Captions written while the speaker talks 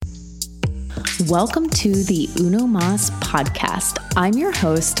Welcome to the Uno Mas podcast. I'm your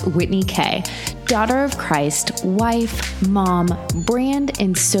host, Whitney Kay, daughter of Christ, wife, mom, brand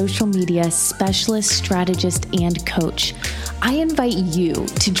and social media specialist, strategist, and coach. I invite you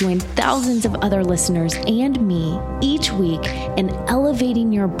to join thousands of other listeners and me each week in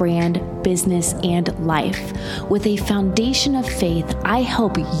elevating your brand, business, and life. With a foundation of faith, I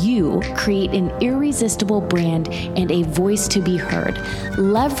help you create an irresistible brand and a voice to be heard,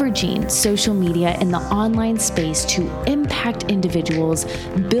 leveraging social media in the online space to impact individuals,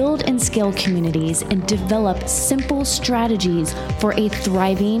 build and scale communities, and develop simple strategies for a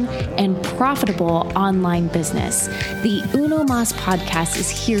thriving and profitable online business. The Uno Mas podcast is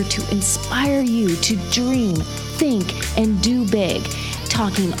here to inspire you to dream, think, and do big,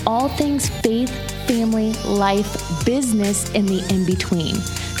 talking all things faith, family, life, business, and the in-between.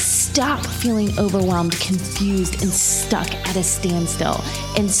 Stop feeling overwhelmed, confused, and stuck at a standstill,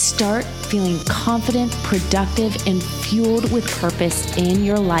 and start feeling confident, productive, and fueled with purpose in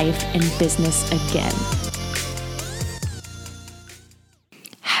your life and business again.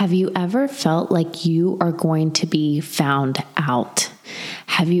 Have you ever felt like you are going to be found out?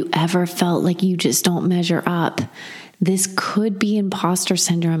 Have you ever felt like you just don't measure up? This could be imposter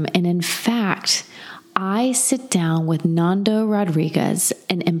syndrome, and in fact, I sit down with Nando Rodriguez,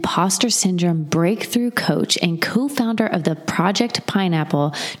 an imposter syndrome breakthrough coach and co-founder of the Project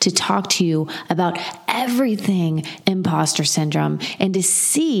Pineapple, to talk to you about everything imposter syndrome and to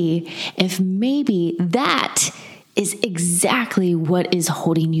see if maybe that is exactly what is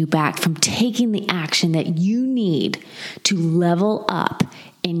holding you back from taking the action that you need to level up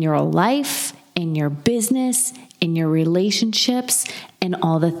in your life, in your business, in your relationships, and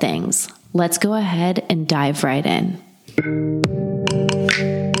all the things. Let's go ahead and dive right in.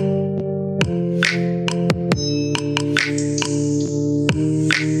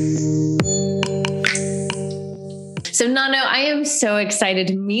 So Nando, I am so excited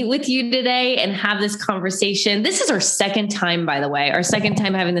to meet with you today and have this conversation. This is our second time, by the way, our second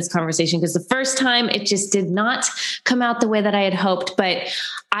time having this conversation, because the first time it just did not come out the way that I had hoped, but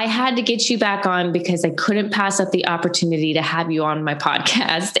I had to get you back on because I couldn't pass up the opportunity to have you on my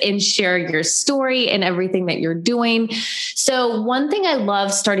podcast and share your story and everything that you're doing. So one thing I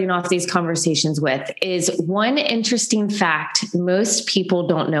love starting off these conversations with is one interesting fact most people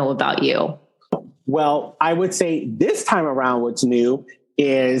don't know about you. Well, I would say this time around, what's new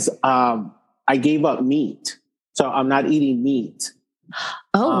is I gave up meat. So I'm not eating meat.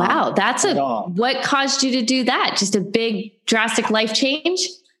 Oh, wow. What caused you to do that? Just a big, drastic life change?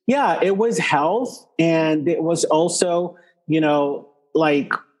 Yeah, it was health. And it was also,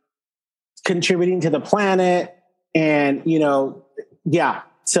 like contributing to the planet. And, yeah.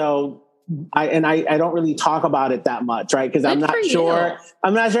 So I don't really talk about it that much, right? Because I'm not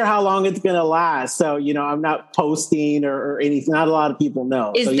sure how long it's going to last. So, I'm not posting or anything. Not a lot of people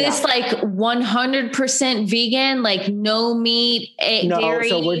know. Is this like 100% vegan, like no meat, dairy?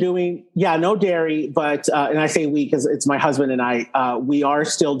 So we're doing, no dairy, but, and I say we, because it's my husband and I, we are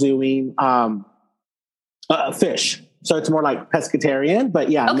still doing, fish. So it's more like pescatarian, but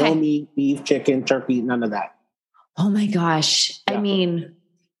okay. No meat, beef, chicken, turkey, none of that. Oh my gosh. Yeah. I mean,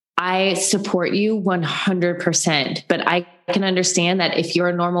 I support you 100%, but I can understand that if you're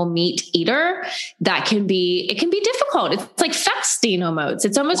a normal meat eater, it can be difficult. It's like fasting almost.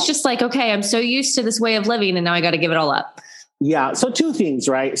 It's almost just like, okay, I'm so used to this way of living and now I got to give it all up. Yeah. So two things,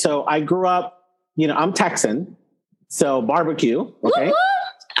 right? So I grew up, I'm Texan, so barbecue. Okay. Woo-hoo!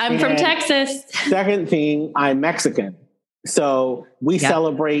 I'm from Texas. Second thing, I'm Mexican. So we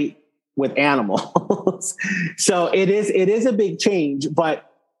celebrate with animals. So it is a big change, but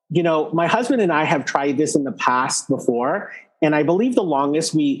my husband and I have tried this in the past before, and I believe the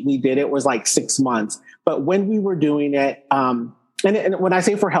longest we did it was like 6 months. But when we were doing it, and when I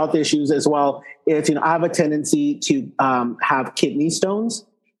say for health issues as well, it's, I have a tendency to have kidney stones.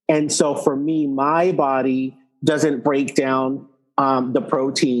 And so for me, my body doesn't break down the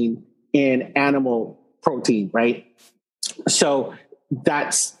protein in animal protein, right? So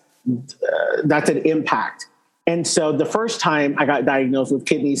that's an impact. And so the first time I got diagnosed with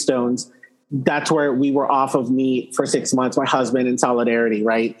kidney stones, that's where we were off of meat for 6 months, my husband in solidarity,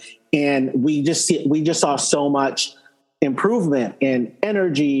 right? And we just saw so much improvement in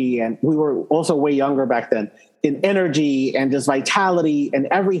energy. And we were also way younger back then, in energy and just vitality and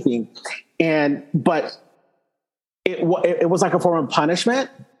everything. But it was like a form of punishment,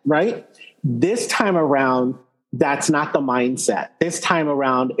 right? This time around, that's not the mindset. This time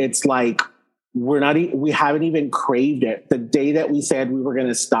around, it's like, we haven't even craved it. The day that we said we were going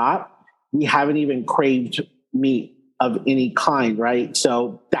to stop, we haven't even craved meat of any kind, right?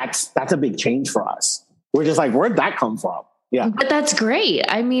 So that's a big change for us. We're just like, where'd that come from? Yeah. But that's great.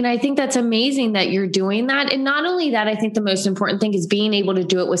 I mean, I think that's amazing that you're doing that. And not only that, I think the most important thing is being able to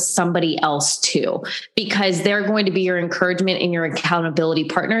do it with somebody else too, because they're going to be your encouragement and your accountability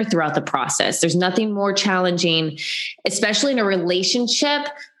partner throughout the process. There's nothing more challenging, especially in a relationship,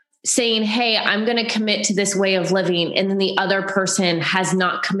 saying, hey, I'm going to commit to this way of living. And then the other person has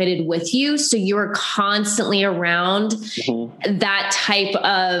not committed with you. So you're constantly around that type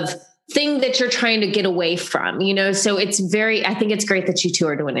of thing that you're trying to get away from, so I think it's great that you two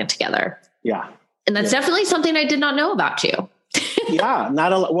are doing it together. Yeah. And that's definitely something I did not know about you. Yeah.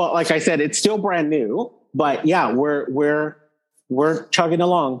 Well, like I said, it's still brand new, but yeah, we're chugging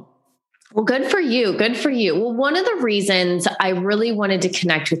along. Well, good for you. Good for you. Well, one of the reasons I really wanted to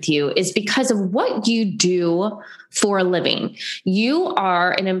connect with you is because of what you do for a living. You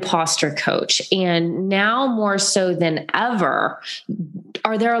are an imposter coach, and now more so than ever,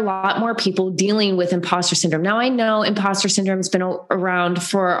 are there a lot more people dealing with imposter syndrome? Now, I know imposter syndrome has been around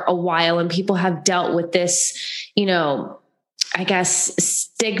for a while, and people have dealt with this, I guess,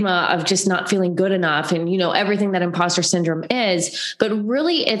 stigma of just not feeling good enough and, everything that imposter syndrome is, but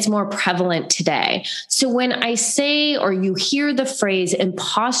really it's more prevalent today. So when I say, or you hear the phrase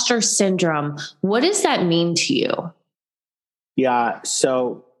imposter syndrome, what does that mean to you? Yeah.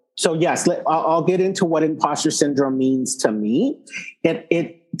 So yes, I'll get into what imposter syndrome means to me.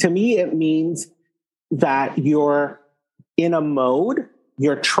 To me, it means that you're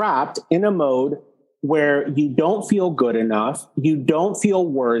trapped in a mode where you don't feel good enough, you don't feel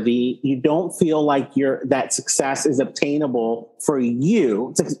worthy, you don't feel like that success is obtainable for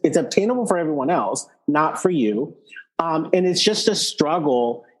you. It's obtainable for everyone else, not for you. And it's just a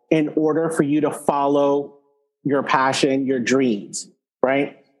struggle in order for you to follow your passion, your dreams,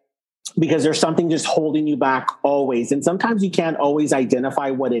 right? Because there's something just holding you back always. And sometimes you can't always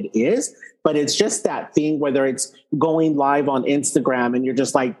identify what it is, but it's just that thing, whether it's going live on Instagram and you're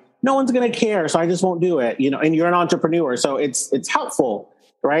just like, no one's going to care, so I just won't do it, and you're an entrepreneur. So it's helpful,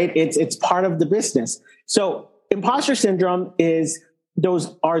 right? It's part of the business. So imposter syndrome is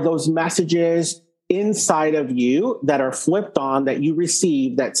those messages inside of you that are flipped on that you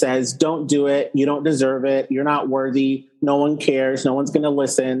receive that says, don't do it. You don't deserve it. You're not worthy. No one cares. No one's going to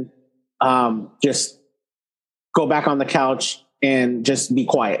listen. Just go back on the couch and just be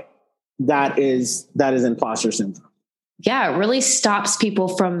quiet. That is imposter syndrome. Yeah, it really stops people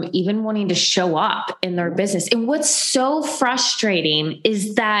from even wanting to show up in their business. And what's so frustrating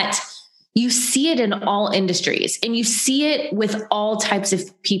is that you see it in all industries and you see it with all types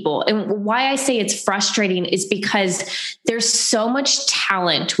of people. And why I say it's frustrating is because there's so much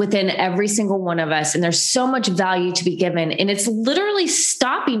talent within every single one of us, and there's so much value to be given. And it's literally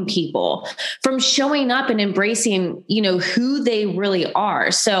stopping people from showing up and embracing, who they really are.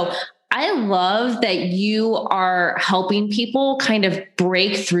 So I love that you are helping people kind of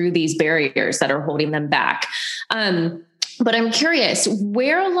break through these barriers that are holding them back. But I'm curious,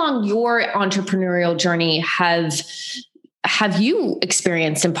 where along your entrepreneurial journey have you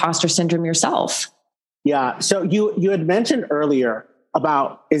experienced imposter syndrome yourself? Yeah. So you had mentioned earlier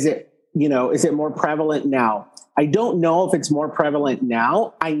about, is it more prevalent now? I don't know if it's more prevalent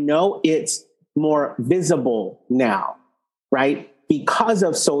now. I know it's more visible now, right? Because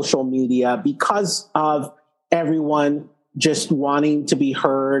of social media, because of everyone just wanting to be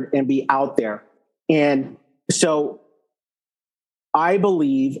heard and be out there. And so I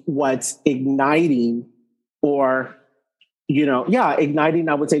believe what's igniting igniting,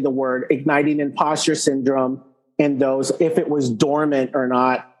 I would say the word, igniting imposter syndrome and those, if it was dormant or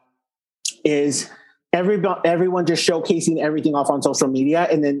not, is everyone just showcasing everything off on social media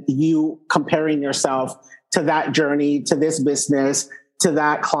and then you comparing yourself to that journey, to this business, to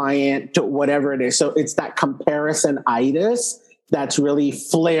that client, to whatever it is. So it's that comparison-itis that's really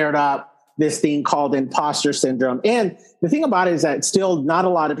flared up this thing called imposter syndrome. And the thing about it is that still not a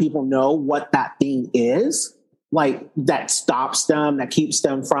lot of people know what that thing is, like that stops them, that keeps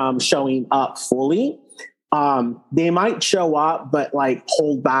them from showing up fully. They might show up, but like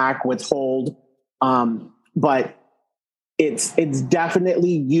hold back, withhold. But it's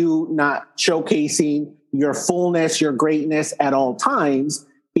definitely you not showcasing your fullness, your greatness at all times,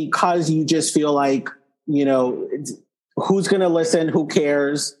 because you just feel like, who's going to listen? Who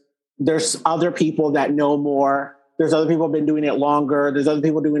cares? There's other people that know more. There's other people who've been doing it longer. There's other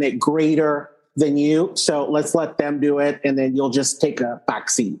people doing it greater than you. So let's let them do it. And then you'll just take a back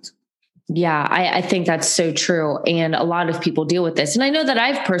seat. Yeah, I think that's so true. And a lot of people deal with this. And I know that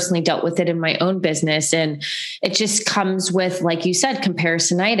I've personally dealt with it in my own business. And it just comes with, like you said,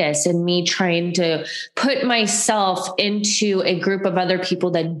 comparisonitis and me trying to put myself into a group of other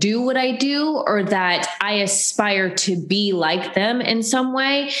people that do what I do or that I aspire to be like them in some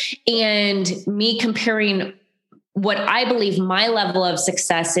way. And me comparing what I believe my level of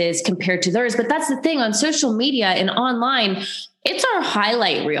success is compared to theirs. But that's the thing on social media and online. It's our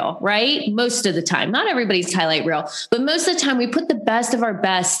highlight reel, right? Most of the time, not everybody's highlight reel, but most of the time we put the best of our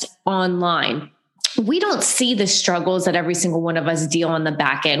best online. We don't see the struggles that every single one of us deal on the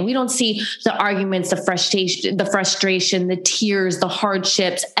back end. We don't see the arguments, the frustration, the tears, the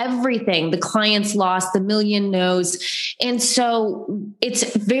hardships, everything, the clients lost, the million no's. And so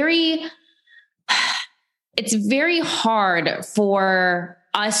it's very hard for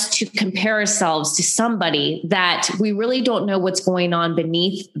us to compare ourselves to somebody that we really don't know what's going on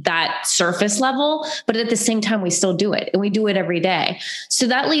beneath that surface level, but at the same time, we still do it and we do it every day. So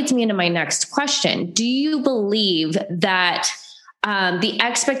that leads me into my next question. Do you believe that the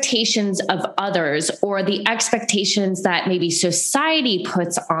expectations of others or the expectations that maybe society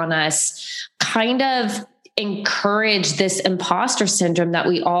puts on us kind of encourage this imposter syndrome that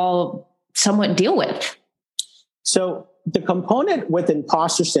we all somewhat deal with? So the component with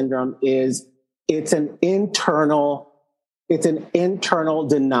imposter syndrome is it's an internal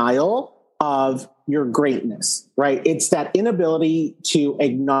denial of your greatness, right? It's that inability to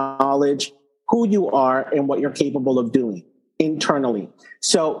acknowledge who you are and what you're capable of doing internally.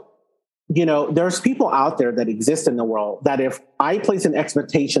 So, there's people out there that exist in the world that if I place an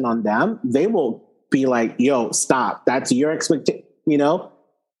expectation on them, they will be like, yo, stop. That's your expectation.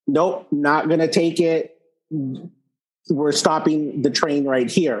 Nope, not going to take it. We're stopping the train right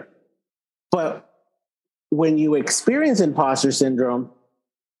here. But when you experience imposter syndrome,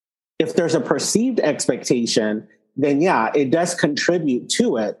 if there's a perceived expectation, then yeah, it does contribute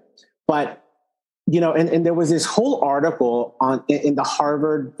to it. But, and there was this whole article in the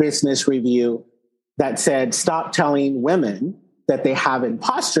Harvard Business Review that said, stop telling women that they have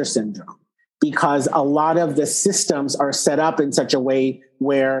imposter syndrome, because a lot of the systems are set up in such a way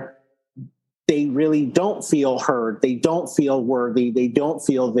where they really don't feel heard. They don't feel worthy. They don't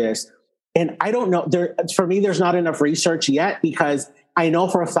feel this. And I don't know. For me, there's not enough research yet, because I know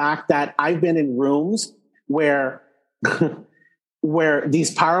for a fact that I've been in rooms where where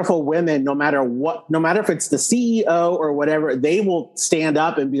these powerful women, no matter if it's the CEO or whatever, they will stand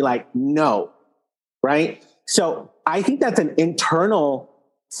up and be like, no, right? So I think that's an internal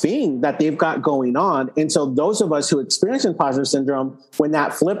thing that they've got going on. And so those of us who experience imposter syndrome, when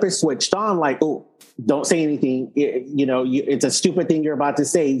that flip is switched on, like, oh, don't say anything. It's a stupid thing you're about to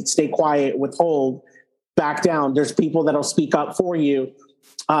say. Stay quiet, withhold, back down. There's people that'll speak up for you.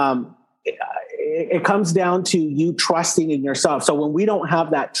 It comes down to you trusting in yourself. So when we don't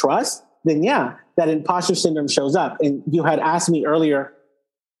have that trust, then yeah, that imposter syndrome shows up. And you had asked me earlier,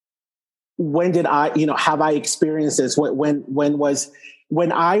 when did have I experienced this?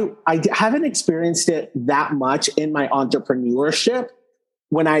 When I haven't experienced it that much in my entrepreneurship.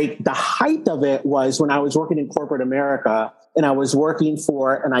 The height of it was when I was working in corporate America, and I was working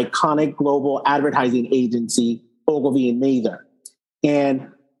for an iconic global advertising agency, Ogilvy and Mather.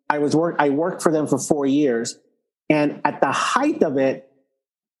 And I worked for them for 4 years. And at the height of it,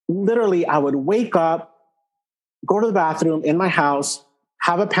 literally I would wake up, go to the bathroom in my house,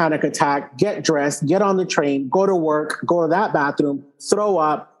 have a panic attack, get dressed, get on the train, go to work, go to that bathroom, throw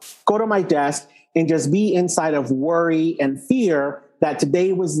up, go to my desk, and just be inside of worry and fear that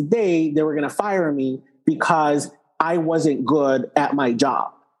today was the day they were going to fire me because I wasn't good at my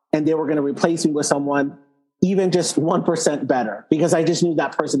job. And they were going to replace me with someone even just 1% better because I just knew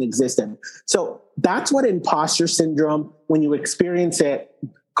that person existed. So that's what imposter syndrome, when you experience it,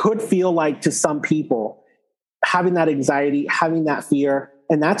 could feel like to some people. Having that anxiety, having that fear.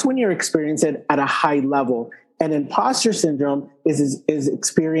 And that's when you're experiencing it at a high level. And imposter syndrome is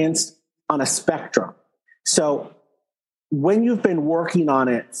experienced on a spectrum. So when you've been working on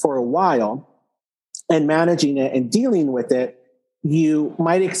it for a while and managing it and dealing with it, you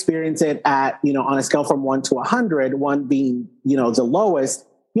might experience it at, on a scale from 1 to 100, 1 being, the lowest,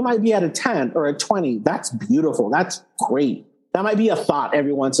 you might be at a 10 or a 20. That's beautiful. That's great. That might be a thought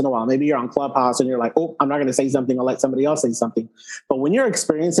every once in a while. Maybe you're on Clubhouse and you're like, oh, I'm not going to say something. I'll let somebody else say something. But when you're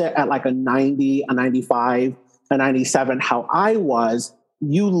experiencing it at like a 90, a 95, a 97, how I was,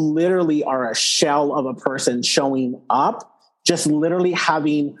 you literally are a shell of a person showing up, just literally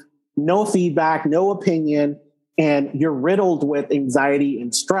having no feedback, no opinion. And you're riddled with anxiety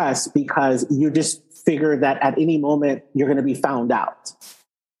and stress because you just figure that at any moment you're going to be found out.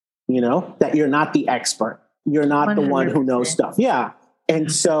 that you're not the expert. You're not 100%. The one who knows stuff. Yeah.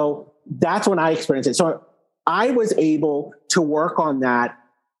 And so that's when I experienced it. So I was able to work on that,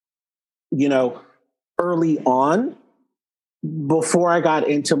 early on before I got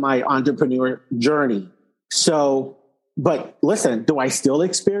into my entrepreneur journey. So, but listen, do I still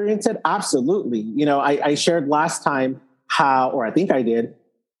experience it? Absolutely. I shared last time I think it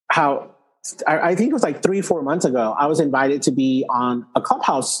was like 3-4 months ago, I was invited to be on a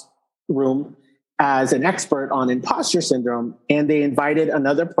Clubhouse room as an expert on imposter syndrome. And they invited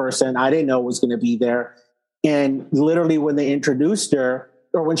another person I didn't know was going to be there. And literally when she introduced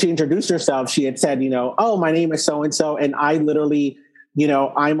herself, she had said, oh, my name is so-and-so. And I literally,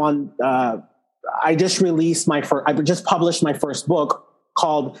 I just published my first book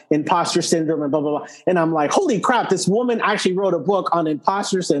called Imposter Syndrome and blah, blah, blah. And I'm like, holy crap, this woman actually wrote a book on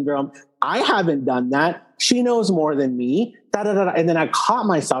imposter syndrome. I haven't done that. She knows more than me. And then I caught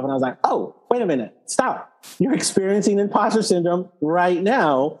myself and I was like, oh, wait a minute, stop. You're experiencing imposter syndrome right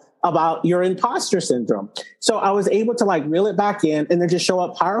now about your imposter syndrome. So I was able to reel it back in and then just show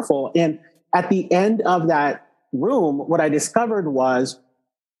up powerful. And at the end of that room, what I discovered was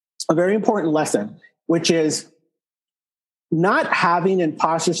a very important lesson, which is not having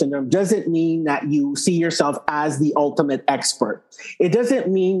imposter syndrome doesn't mean that you see yourself as the ultimate expert. It doesn't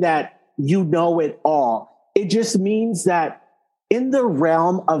mean that you know it all. It just means that in the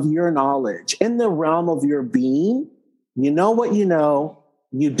realm of your knowledge, in the realm of your being, you know what you know,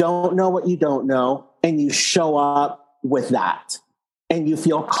 you don't know what you don't know, and you show up with that. And you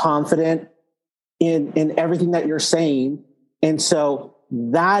feel confident in everything that you're saying. And so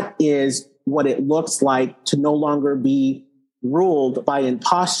that is what it looks like to no longer be ruled by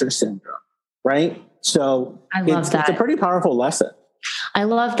imposter syndrome, right? So it's a pretty powerful lesson. I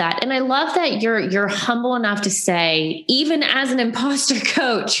love that. And I love that you're humble enough to say, even as an imposter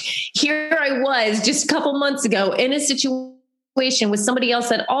coach, here I was just a couple months ago in a situation with somebody else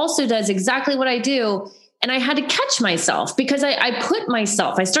that also does exactly what I do. And I had to catch myself because I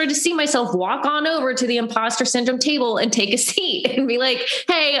started to see myself walk on over to the imposter syndrome table and take a seat and be like,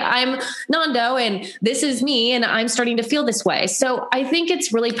 hey, I'm Nando and this is me. And I'm starting to feel this way. So I think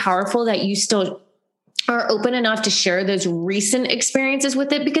it's really powerful that you still are open enough to share those recent experiences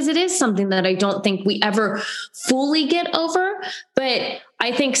with it, because it is something that I don't think we ever fully get over. But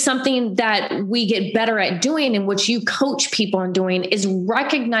I think something that we get better at doing, and which you coach people on doing, is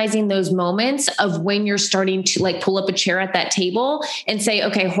recognizing those moments of when you're starting to pull up a chair at that table and say,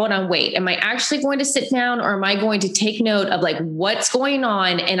 okay, hold on, wait, am I actually going to sit down, or am I going to take note of what's going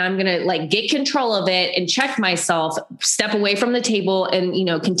on? And I'm going to get control of it and check myself, step away from the table and,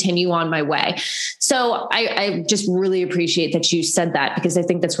 continue on my way. So I just really appreciate that you said that, because I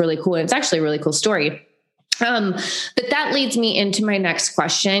think that's really cool. And it's actually a really cool story. But that leads me into my next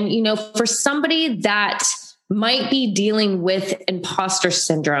question. For somebody that might be dealing with imposter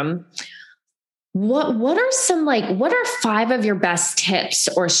syndrome, what are 5 of your best tips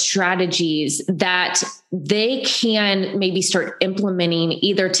or strategies that they can maybe start implementing,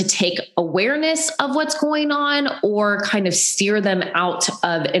 either to take awareness of what's going on or kind of steer them out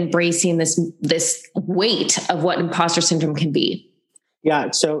of embracing this weight of what imposter syndrome can be?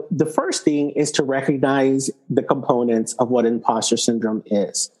 Yeah. So the first thing is to recognize the components of what imposter syndrome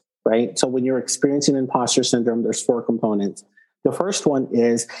is, right? So when you're experiencing imposter syndrome, there's 4 components. The first one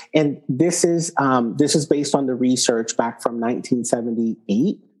is, and this is based on the research back from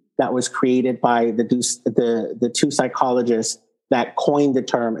 1978 that was created by the 2 psychologists that coined the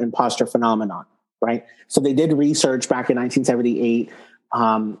term imposter phenomenon, right? So they did research back in 1978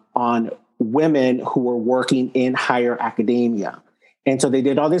 on women who were working in higher academia. And so they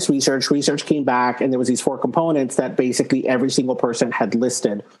did all this research came back, and there was these 4 components that basically every single person had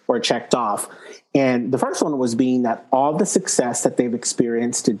listed or checked off. And the first one was being that all the success that they've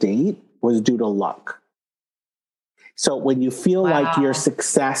experienced to date was due to luck. So when you feel like your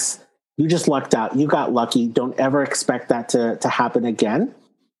success, you just lucked out, you got lucky, don't ever expect that to happen again.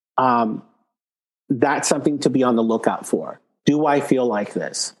 That's something to be on the lookout for. Do I feel like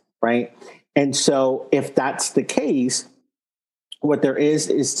this, right? And so if that's the case, what there is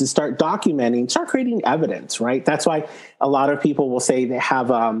to start documenting, start creating evidence, right? That's why a lot of people will say they have,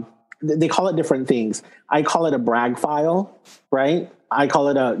 they call it different things. I call it a brag file, right? I call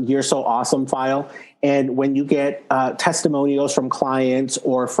it a "you're so awesome" file. And when you get testimonials from clients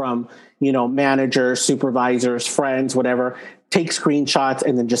or from, managers, supervisors, friends, whatever, take screenshots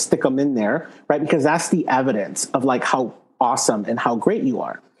and then just stick them in there, right? Because that's the evidence of how awesome and how great you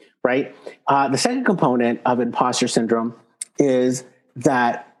are, right? The second component of imposter syndrome is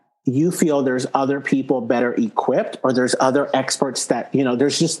that you feel there's other people better equipped, or there's other experts that,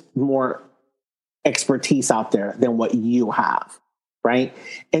 there's just more expertise out there than what you have, right?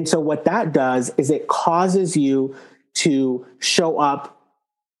 And so what that does is it causes you to show up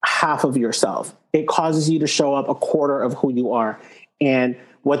half of yourself. It causes you to show up a quarter of who you are. And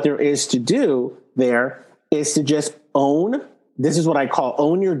what there is to do there is to just this is what I call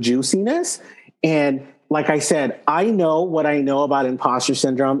own your juiciness. And like I said, I know what I know about imposter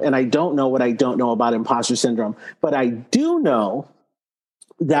syndrome, and I don't know what I don't know about imposter syndrome. But I do know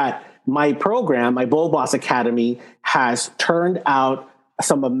that my program, my Bold Boss Academy, has turned out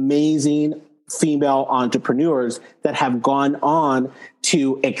some amazing female entrepreneurs that have gone on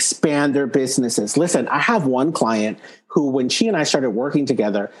to expand their businesses. Listen, I have one client who, when she and I started working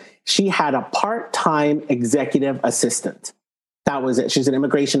together, she had a part-time executive assistant. That was it. She's an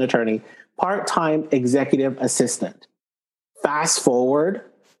immigration attorney, part-time executive assistant. Fast forward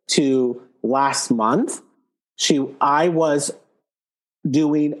to last month, I was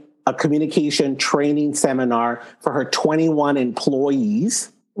doing a communication training seminar for her 21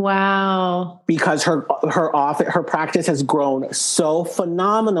 employees. Wow. Because her practice has grown so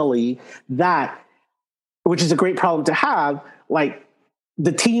phenomenally which is a great problem to have, like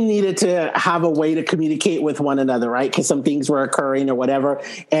the team needed to have a way to communicate with one another, right? Because some things were occurring or whatever.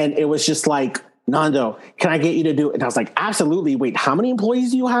 And it was just like, Nando, can I get you to do it? And I was like, absolutely. Wait, how many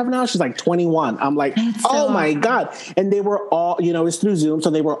employees do you have now? She's like, 21. I'm like, oh my God. And they were all, it was through Zoom. So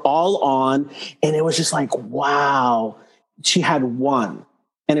they were all on. And it was just like, wow, she had one.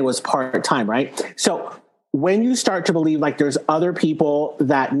 And it was part-time, right? So when you start to believe like there's other people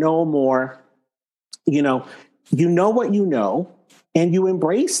that know more, you know what you know, and you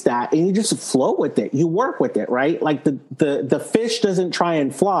embrace that and you just flow with it. You work with it, right? Like the fish doesn't try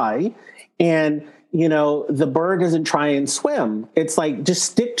and fly, and the bird doesn't try and swim. It's like, just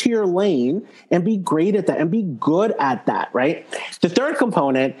stick to your lane and be great at that and be good at that, right? The third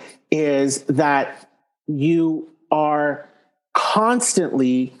component is that you are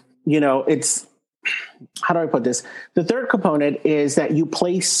constantly, it's, how do I put this? The third component is that you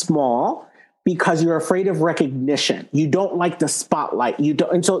play small because you're afraid of recognition. You don't like the spotlight.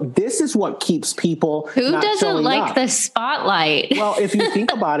 And so this is what keeps people. Who doesn't like the spotlight? Well, if you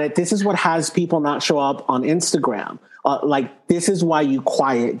think about it, this is what has people not show up on Instagram. Like, this is why you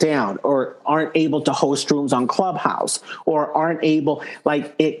quiet down or aren't able to host rooms on Clubhouse, or aren't able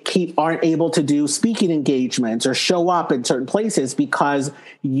to do speaking engagements or show up in certain places, because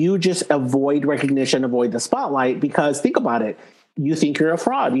you just avoid recognition, avoid the spotlight. Because think about it. You think you're a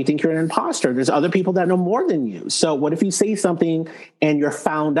fraud. You think you're an imposter. There's other people that know more than you. So what if you say something and you're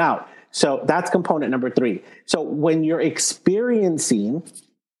found out? So that's component number 3. So when you're experiencing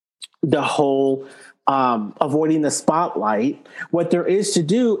the whole avoiding the spotlight, what there is to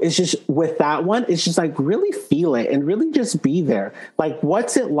do is just, with that one, it's just like really feel it and really just be there. Like,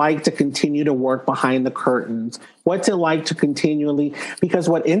 what's it like to continue to work behind the curtains? What's it like to continually, because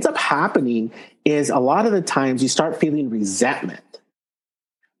what ends up happening is a lot of the times you start feeling resentment,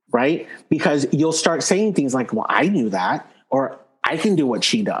 right? Because you'll start saying things like, well, I knew that, or I can do what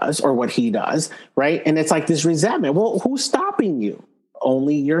she does or what he does, right? And it's like this resentment. Well, who's stopping you?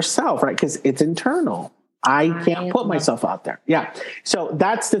 Only yourself, right? Because it's internal. I can't put myself out there. Yeah. So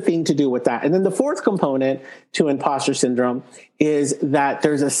that's the thing to do with that. And then the fourth component to imposter syndrome is that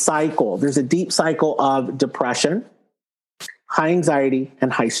there's a cycle. There's a deep cycle of depression, high anxiety,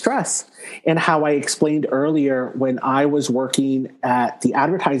 and high stress. And how I explained earlier, when I was working at the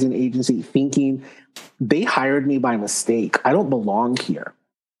advertising agency, thinking they hired me by mistake. I don't belong here,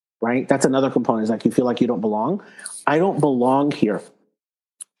 right? That's another component. Is like, you feel like you don't belong. I don't belong here.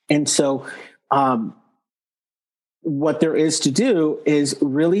 And so what there is to do is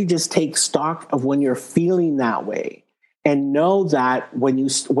really just take stock of when you're feeling that way, and know that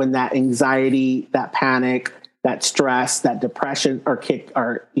when that anxiety, that panic, that stress, that depression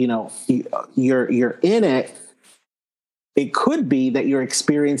you're in it, it could be that you're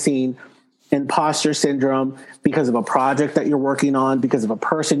experiencing imposter syndrome because of a project that you're working on, because of a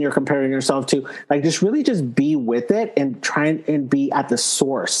person you're comparing yourself to. Like, just really just be with it and try and be at the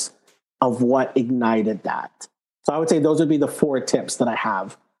source of what ignited that. So I would say those would be the 4 tips that I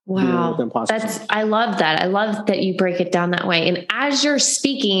have. Wow. I love that. I love that you break it down that way. And as you're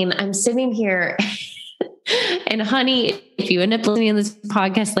speaking, I'm sitting here and honey, if you end up listening to this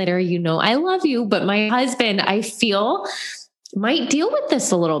podcast later, I love you, but my husband, I feel, might deal with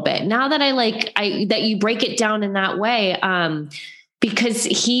this a little bit now that that you break it down in that way. because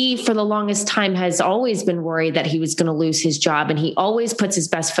he, for the longest time, has always been worried that he was going to lose his job, and he always puts his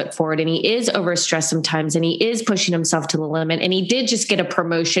best foot forward, and he is overstressed sometimes, and he is pushing himself to the limit. And he did just get a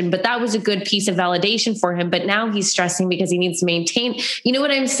promotion, but that was a good piece of validation for him. But now he's stressing because he needs to maintain, you know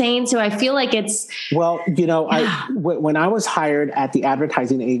what I'm saying? So I feel like it's, well, when I was hired at the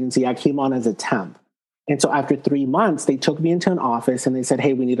advertising agency, I came on as a temp. And so after 3 months, they took me into an office and they said,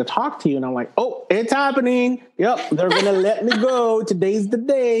 hey, we need to talk to you. And I'm like, oh, it's happening. Yep, they're going to let me go. Today's the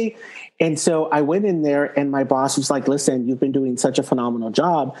day. And so I went in there and my boss was like, listen, you've been doing such a phenomenal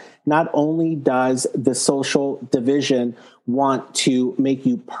job. Not only does the social division want to make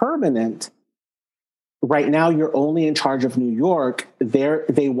you permanent, right now you're only in charge of New York.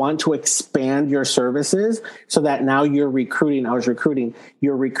 They want to expand your services so that now you're recruiting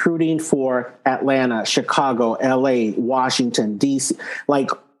for Atlanta, Chicago, LA, Washington, DC. Like,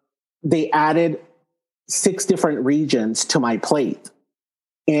 they added 6 different regions to my plate.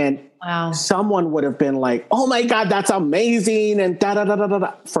 And wow, someone would have been like, oh my God, that's amazing. And da da da da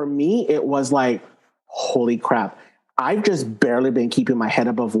da. For me, it was like, holy crap. I've just barely been keeping my head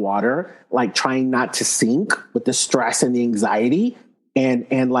above water, like trying not to sink with the stress and the anxiety.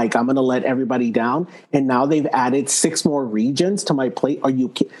 And like, I'm going to let everybody down. And now they've added 6 more regions to my plate. Are you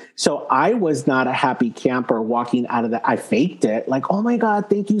kidding? So I was not a happy camper walking out of that. I faked it like, oh my God,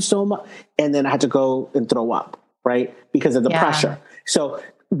 thank you so much. And then I had to go and throw up, right? Because of the pressure. So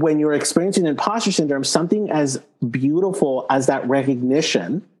when you're experiencing imposter syndrome, something as beautiful as that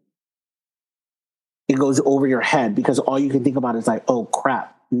recognition, it goes over your head because all you can think about is like, oh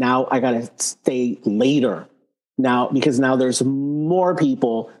crap, now I got to stay later now because now there's more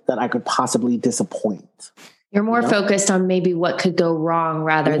people that I could possibly disappoint. You're more focused on maybe what could go wrong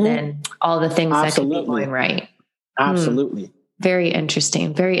rather than all the things that could be going right. Absolutely. Very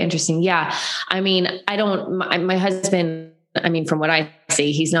interesting. Very interesting. Yeah. I mean, my husband, I mean, from what I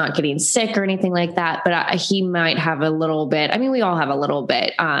see, he's not getting sick or anything like that, but he might have a little bit. I mean, we all have a little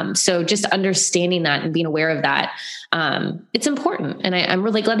bit. So just understanding that and being aware of that, it's important. And I'm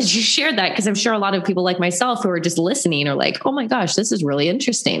really glad that you shared that, because I'm sure a lot of people like myself who are just listening are like, oh my gosh, this is really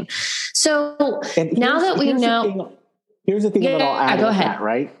interesting. So now that we know, here's the thing that I'll add. Go ahead. That,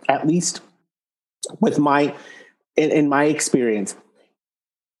 right? At least with in my experience,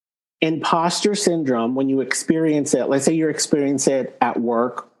 imposter syndrome, when you experience it, let's say you experience it at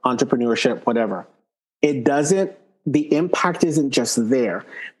work, entrepreneurship, whatever, the impact isn't just there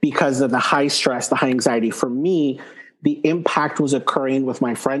because of the high stress, the high anxiety. For me, the impact was occurring with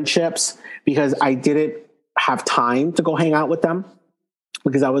my friendships because I didn't have time to go hang out with them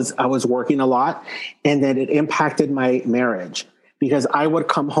because I was working a lot. And then it impacted my marriage, because I would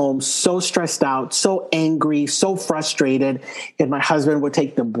come home so stressed out, so angry, so frustrated, and my husband would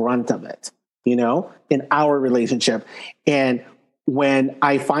take the brunt of it, in our relationship. And when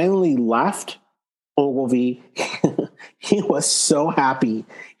I finally left Ogilvy, he was so happy.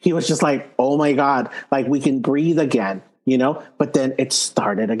 He was just like, oh my God, like we can breathe again, but then it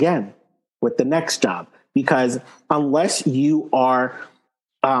started again with the next job, because unless you are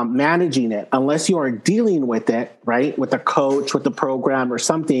managing it, unless you are dealing with it, right, with a coach, with the program or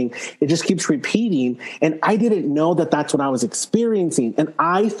something, it just keeps repeating. And I didn't know that that's what I was experiencing. And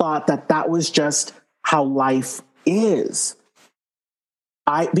I thought that that was just how life is.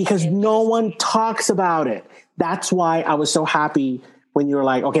 Because no one talks about it. That's why I was so happy when you were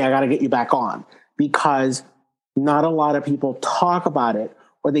like, okay, I got to get you back on, because not a lot of people talk about it,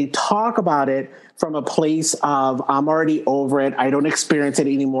 or they talk about it from a place of, I'm already over it. I don't experience it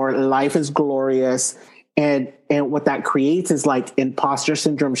anymore. Life is glorious. And what that creates is like imposter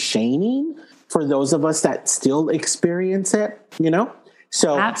syndrome shaming for those of us that still experience it,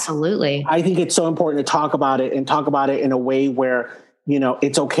 So absolutely, I think it's so important to talk about it, and talk about it in a way where,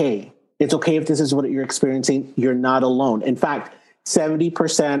 it's okay. It's okay if this is what you're experiencing. You're not alone. In fact,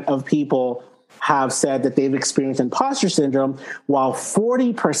 70% of people have said that they've experienced imposter syndrome, while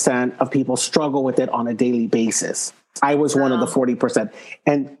 40% of people struggle with it on a daily basis. I was one of the 40%.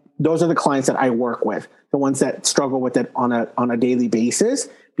 And those are the clients that I work with, the ones that struggle with it on a daily basis,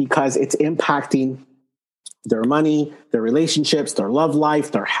 because it's impacting their money, their relationships, their love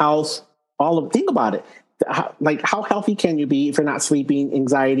life, their health, think about it. How healthy can you be if you're not sleeping,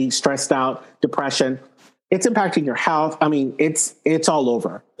 anxiety, stressed out, depression? It's impacting your health. I mean, it's all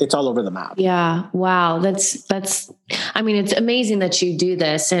over. It's all over the map. Yeah. Wow. That's, I mean, it's amazing that you do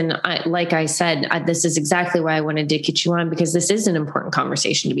this. And like I said, this is exactly why I wanted to get you on, because this is an important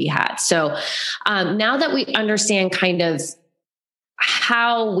conversation to be had. So now that we understand kind of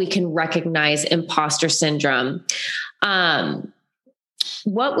how we can recognize imposter syndrome,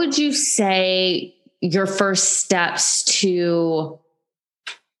 what would you say your first steps to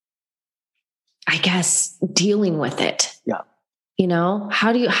guess, dealing with it. Yeah. You know,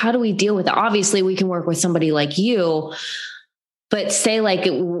 how do we deal with it? Obviously we can work with somebody like you, but say like,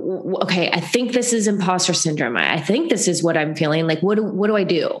 okay, I think this is imposter syndrome. I think this is what I'm feeling. Like, what do I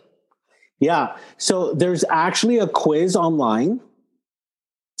do? Yeah. So there's actually a quiz online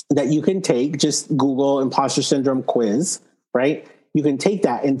that you can take. Just Google imposter syndrome quiz, right? You can take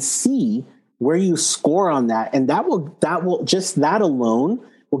that and see where you score on that. And that will just that alone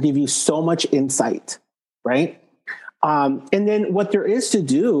will give you so much insight, right? And then what there is to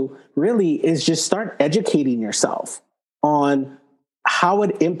do really is just start educating yourself on how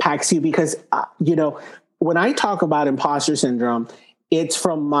it impacts you. Because, when I talk about imposter syndrome, it's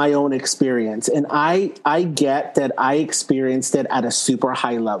from my own experience. And I get that I experienced it at a super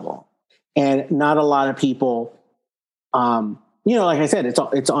high level. And not a lot of people, like I said,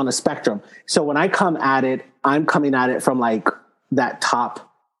 it's on a spectrum. So when I come at it, I'm coming at it from like that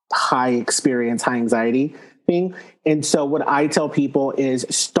top high experience, high anxiety thing. And so what I tell people is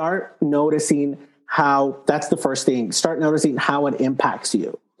start noticing that's the first thing. Start noticing how it impacts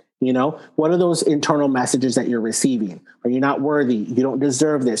you. What are those internal messages that you're receiving? Are you not worthy? You don't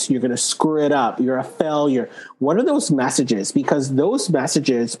deserve this. You're going to screw it up. You're a failure. What are those messages? Because those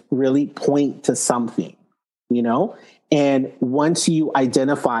messages really point to something, and once you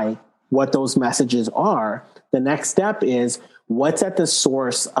identify what those messages are, the next step is what's at the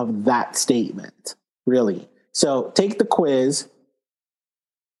source of that statement, really. So take the quiz,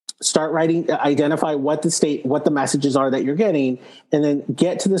 start writing, identify what the messages are that you're getting, and then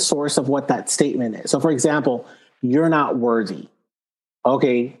get to the source of what that statement is. So for example, you're not worthy.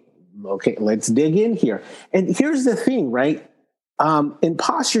 Okay, let's dig in here. And here's the thing, right?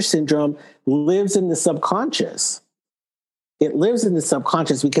 Imposter syndrome lives in the subconscious. It lives in the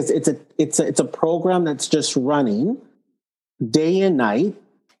subconscious because it's a program that's just running day and night.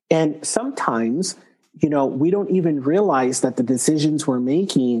 And sometimes, we don't even realize that the decisions we're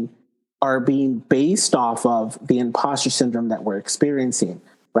making are being based off of the imposter syndrome that we're experiencing,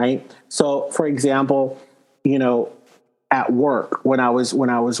 right? So, for example, at work, when I was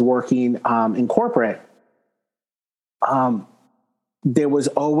working in corporate, there was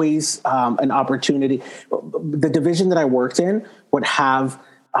always an opportunity. The division that I worked in would have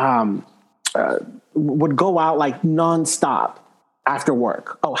would go out like nonstop after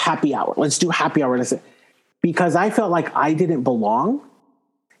work. Oh, happy hour. Let's do happy hour. Because I felt like I didn't belong.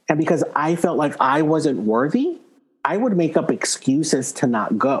 And because I felt like I wasn't worthy, I would make up excuses to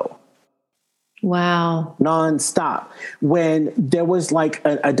not go. Wow. Nonstop. When there was like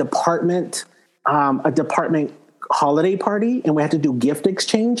a department holiday party and we had to do gift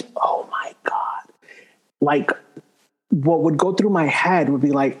exchange. Oh my God. Like what would go through my head would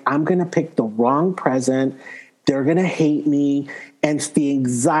be like, I'm going to pick the wrong present. They're going to hate me. And the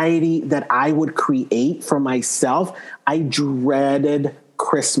anxiety that I would create for myself, I dreaded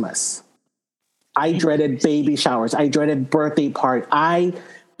Christmas. I dreaded baby showers. I dreaded birthday parties.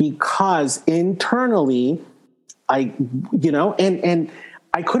 Because internally, and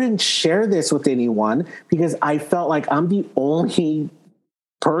I couldn't share this with anyone because I felt like I'm the only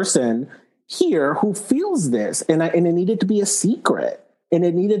person here who feels this. And it needed to be a secret. And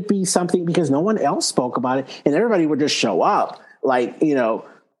it needed to be something because no one else spoke about it. And everybody would just show up like,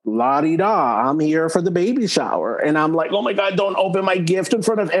 la-di-da, I'm here for the baby shower. And I'm like, oh my God, don't open my gift in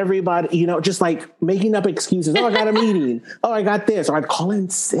front of everybody. Just like making up excuses. Oh, I got a meeting. Oh, I got this. Or I'd call in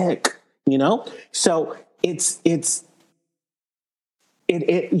sick, So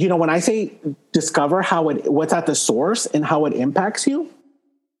when I say discover what's at the source and how it impacts you,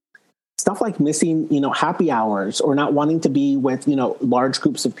 stuff like missing, happy hours or not wanting to be with, large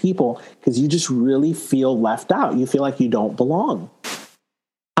groups of people because you just really feel left out. You feel like you don't belong.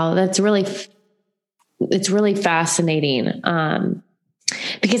 Oh, it's really fascinating.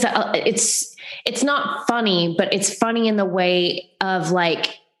 Because it's not funny, but it's funny in the way of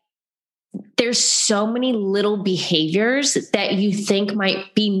like, there's so many little behaviors that you think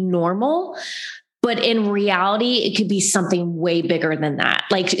might be normal, but in reality, it could be something way bigger than that.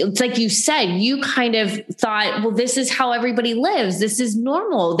 Like, it's like you said, you kind of thought, well, this is how everybody lives. This is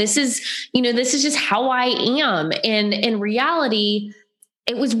normal. This is just how I am. And in reality,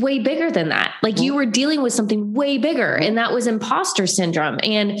 it was way bigger than that. Like you were dealing with something way bigger, and that was imposter syndrome.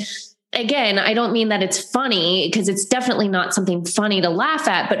 And again, I don't mean that it's funny because it's definitely not something funny to laugh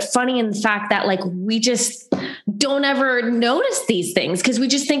at, but funny in the fact that like, we just don't ever notice these things because we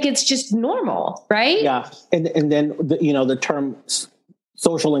just think it's just normal. Right. Yeah. And then, the term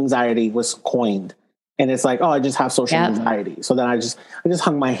social anxiety was coined, and it's like, oh, I just have social anxiety. So then I just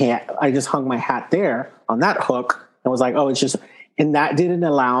hung my hat there on that hook and was like, oh, it's just, And that didn't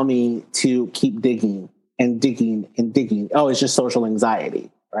allow me to keep digging and digging and digging. Oh, it's just social anxiety,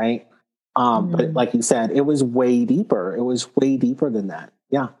 right? But like you said, it was way deeper. It was way deeper than that.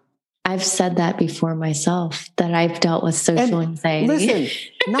 Yeah. I've said that before myself, that I've dealt with social anxiety. Listen,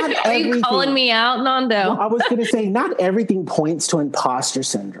 not Are you calling me out, Nando? Well, I was going to say, not everything points to imposter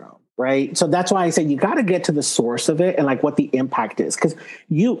syndrome, right? So that's why I say you got to get to the source of it and like what the impact is. Because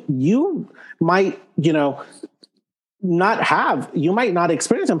you might, you might not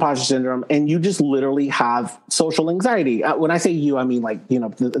experience imposter syndrome, and you just literally have social anxiety. When I say you, I mean like,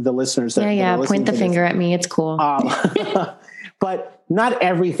 the listeners. That point the finger at me. It's cool. But not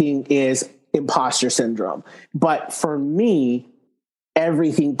everything is imposter syndrome. But for me,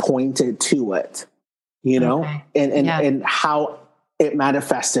 everything pointed to it, and how it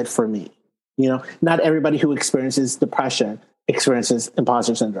manifested for me. Not everybody who experiences depression experiences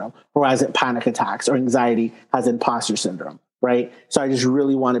imposter syndrome, or has panic attacks or anxiety has imposter syndrome, right? So I just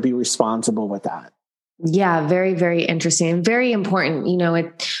really want to be responsible with that. Yeah, very, very interesting. Very important.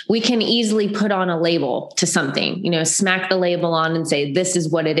 We can easily put on a label to something, smack the label on and say, this is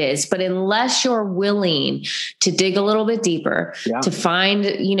what it is. But unless you're willing to dig a little bit deeper, to find,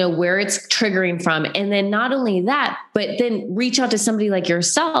 where it's triggering from. And then not only that, but then reach out to somebody like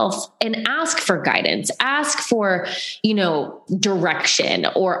yourself and ask for guidance, ask for, direction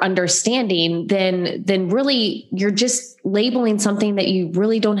or understanding, then really you're just labeling something that you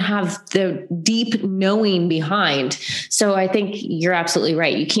really don't have the deep knowing behind. So I think you're absolutely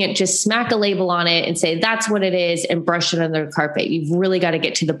right. You can't just smack a label on it and say, that's what it is, and brush it under the carpet. You've really got to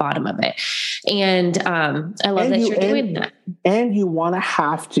get to the bottom of it. And I love that you're doing that. And you want to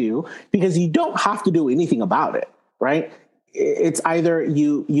have to, because you don't have to do anything about it, right? It's either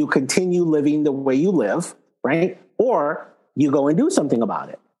you continue living the way you live, right? Or you go and do something about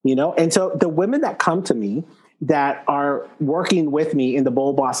it, And so the women that come to me that are working with me in the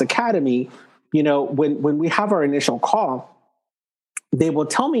Bold Boss Academy, when we have our initial call, they will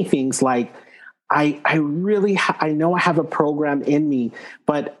tell me things like, I know I have a program in me,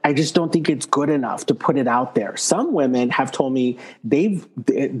 but I just don't think it's good enough to put it out there. Some women have told me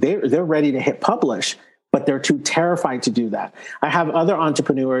they're ready to hit publish, but they're too terrified to do that. I have other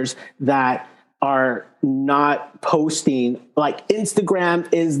entrepreneurs that are not posting, like Instagram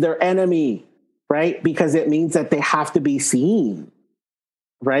is their enemy, right? Because it means that they have to be seen,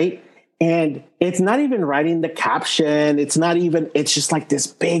 right? And it's not even writing the caption. It's just like this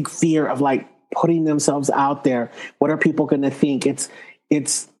big fear of like putting themselves out there. What are people going to think?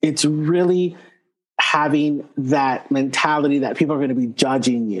 It's really having that mentality that people are going to be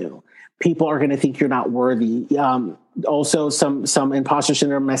judging you. People are going to think you're not worthy. Also, some imposter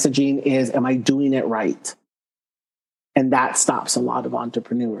syndrome messaging is, am I doing it right? And that stops a lot of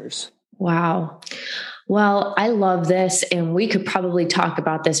entrepreneurs. Wow. Well, I love this, and we could probably talk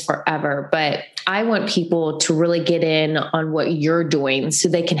about this forever, but I want people to really get in on what you're doing so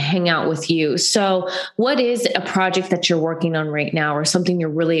they can hang out with you. So what is a project that you're working on right now, or something you're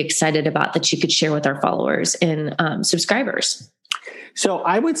really excited about that you could share with our followers and subscribers? So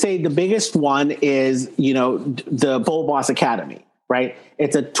I would say the biggest one is, the Bold Boss Academy, right?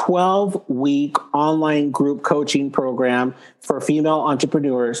 It's a 12-week online group coaching program for female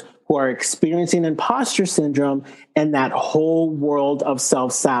entrepreneurs who are experiencing imposter syndrome and that whole world of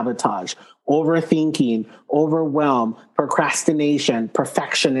self-sabotage, overthinking, overwhelm, procrastination,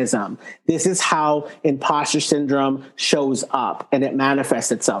 perfectionism. This is how imposter syndrome shows up and it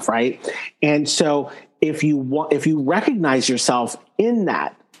manifests itself, right? And so if you recognize yourself in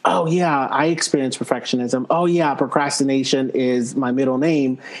that, oh yeah, I experience perfectionism. Oh yeah, procrastination is my middle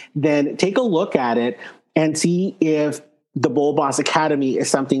name. Then take a look at it and see if the Bold Boss Academy is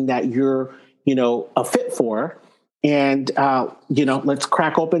something that you're, a fit for. And, let's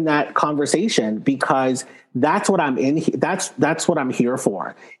crack open that conversation, because that's what I'm in. That's what I'm here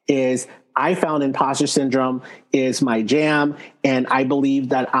for. Is I found imposter syndrome is my jam, and I believe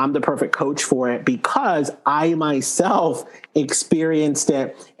that I'm the perfect coach for it because I myself experienced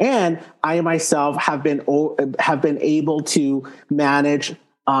it, and I myself have been able to manage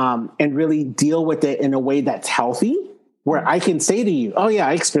and really deal with it in a way that's healthy, where I can say to you, "Oh yeah,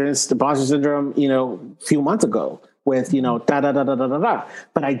 I experienced imposter syndrome, a few months ago." With,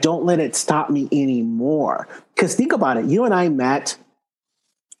 but I don't let it stop me anymore. Because think about it. You and I met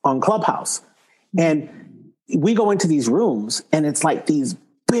on Clubhouse, and we go into these rooms, and it's like these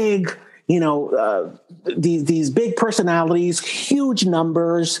big, these big personalities, huge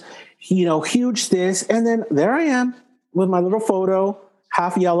numbers, huge this. And then there I am with my little photo,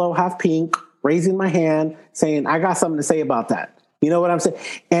 half yellow, half pink, raising my hand saying, I got something to say about that. You know what I'm saying?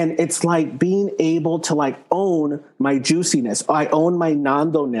 And it's like being able to like own my juiciness. I own my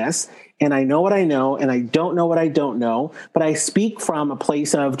Nando-ness, and I know what I know, and I don't know what I don't know, but I speak from a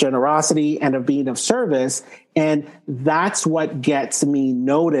place of generosity and of being of service. And that's what gets me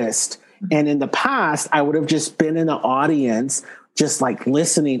noticed. And in the past, I would have just been in the audience, just like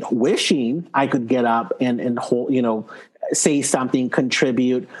listening, wishing I could get up and hold, say something,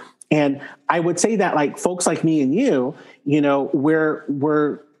 contribute. And I would say that like folks like me and you,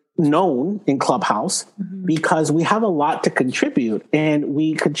 we're known in Clubhouse because we have a lot to contribute, and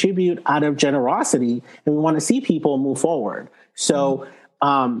we contribute out of generosity, and we want to see people move forward. So,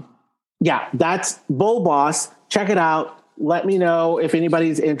 that's Bull Boss. Check it out. Let me know if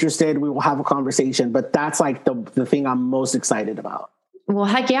anybody's interested. We will have a conversation, but that's like the thing I'm most excited about. Well,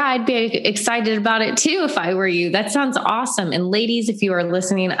 heck yeah, I'd be excited about it too if I were you. That sounds awesome. And ladies, if you are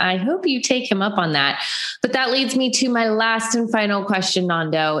listening, I hope you take him up on that. But that leads me to my last and final question,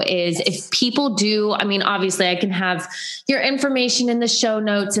 Nando, is if people do, obviously I can have your information in the show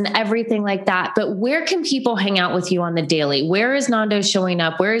notes and everything like that, but where can people hang out with you on the daily? Where is Nando showing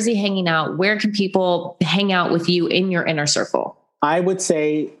up? Where is he hanging out? Where can people hang out with you in your inner circle? I would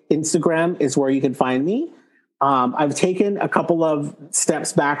say Instagram is where you can find me. I've taken a couple of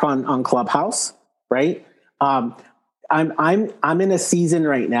steps back on Clubhouse, right? I'm in a season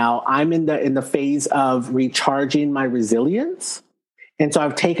right now. I'm in the phase of recharging my resilience. And so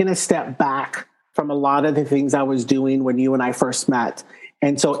I've taken a step back from a lot of the things I was doing when you and I first met.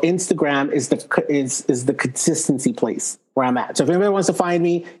 And so Instagram is the consistency place where I'm at. So if anybody wants to find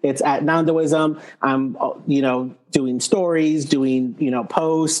me, it's at Nandoism. I'm, doing stories, doing,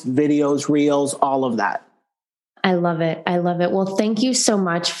 posts, videos, reels, all of that. I love it. I love it. Well, thank you so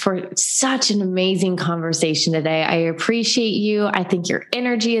much for such an amazing conversation today. I appreciate you. I think your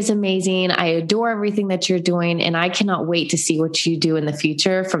energy is amazing. I adore everything that you're doing, and I cannot wait to see what you do in the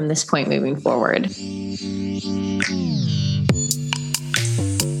future from this point moving forward.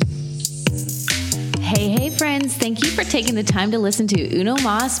 Hey, friends. Thank you for taking the time to listen to Uno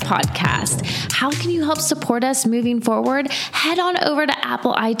Mas podcast. How can you help support us moving forward? Head on over to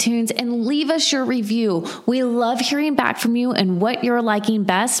Apple iTunes and leave us your review. We love hearing back from you and what you're liking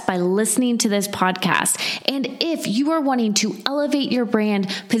best by listening to this podcast. And if you are wanting to elevate your brand,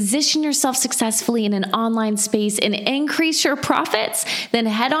 position yourself successfully in an online space, and increase your profits, then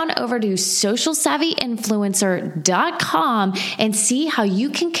head on over to socialsavvyinfluencer.com and see how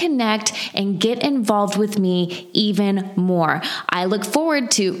you can connect and get involved with me even more. I look forward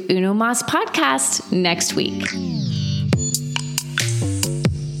to Uno Mas podcast next week.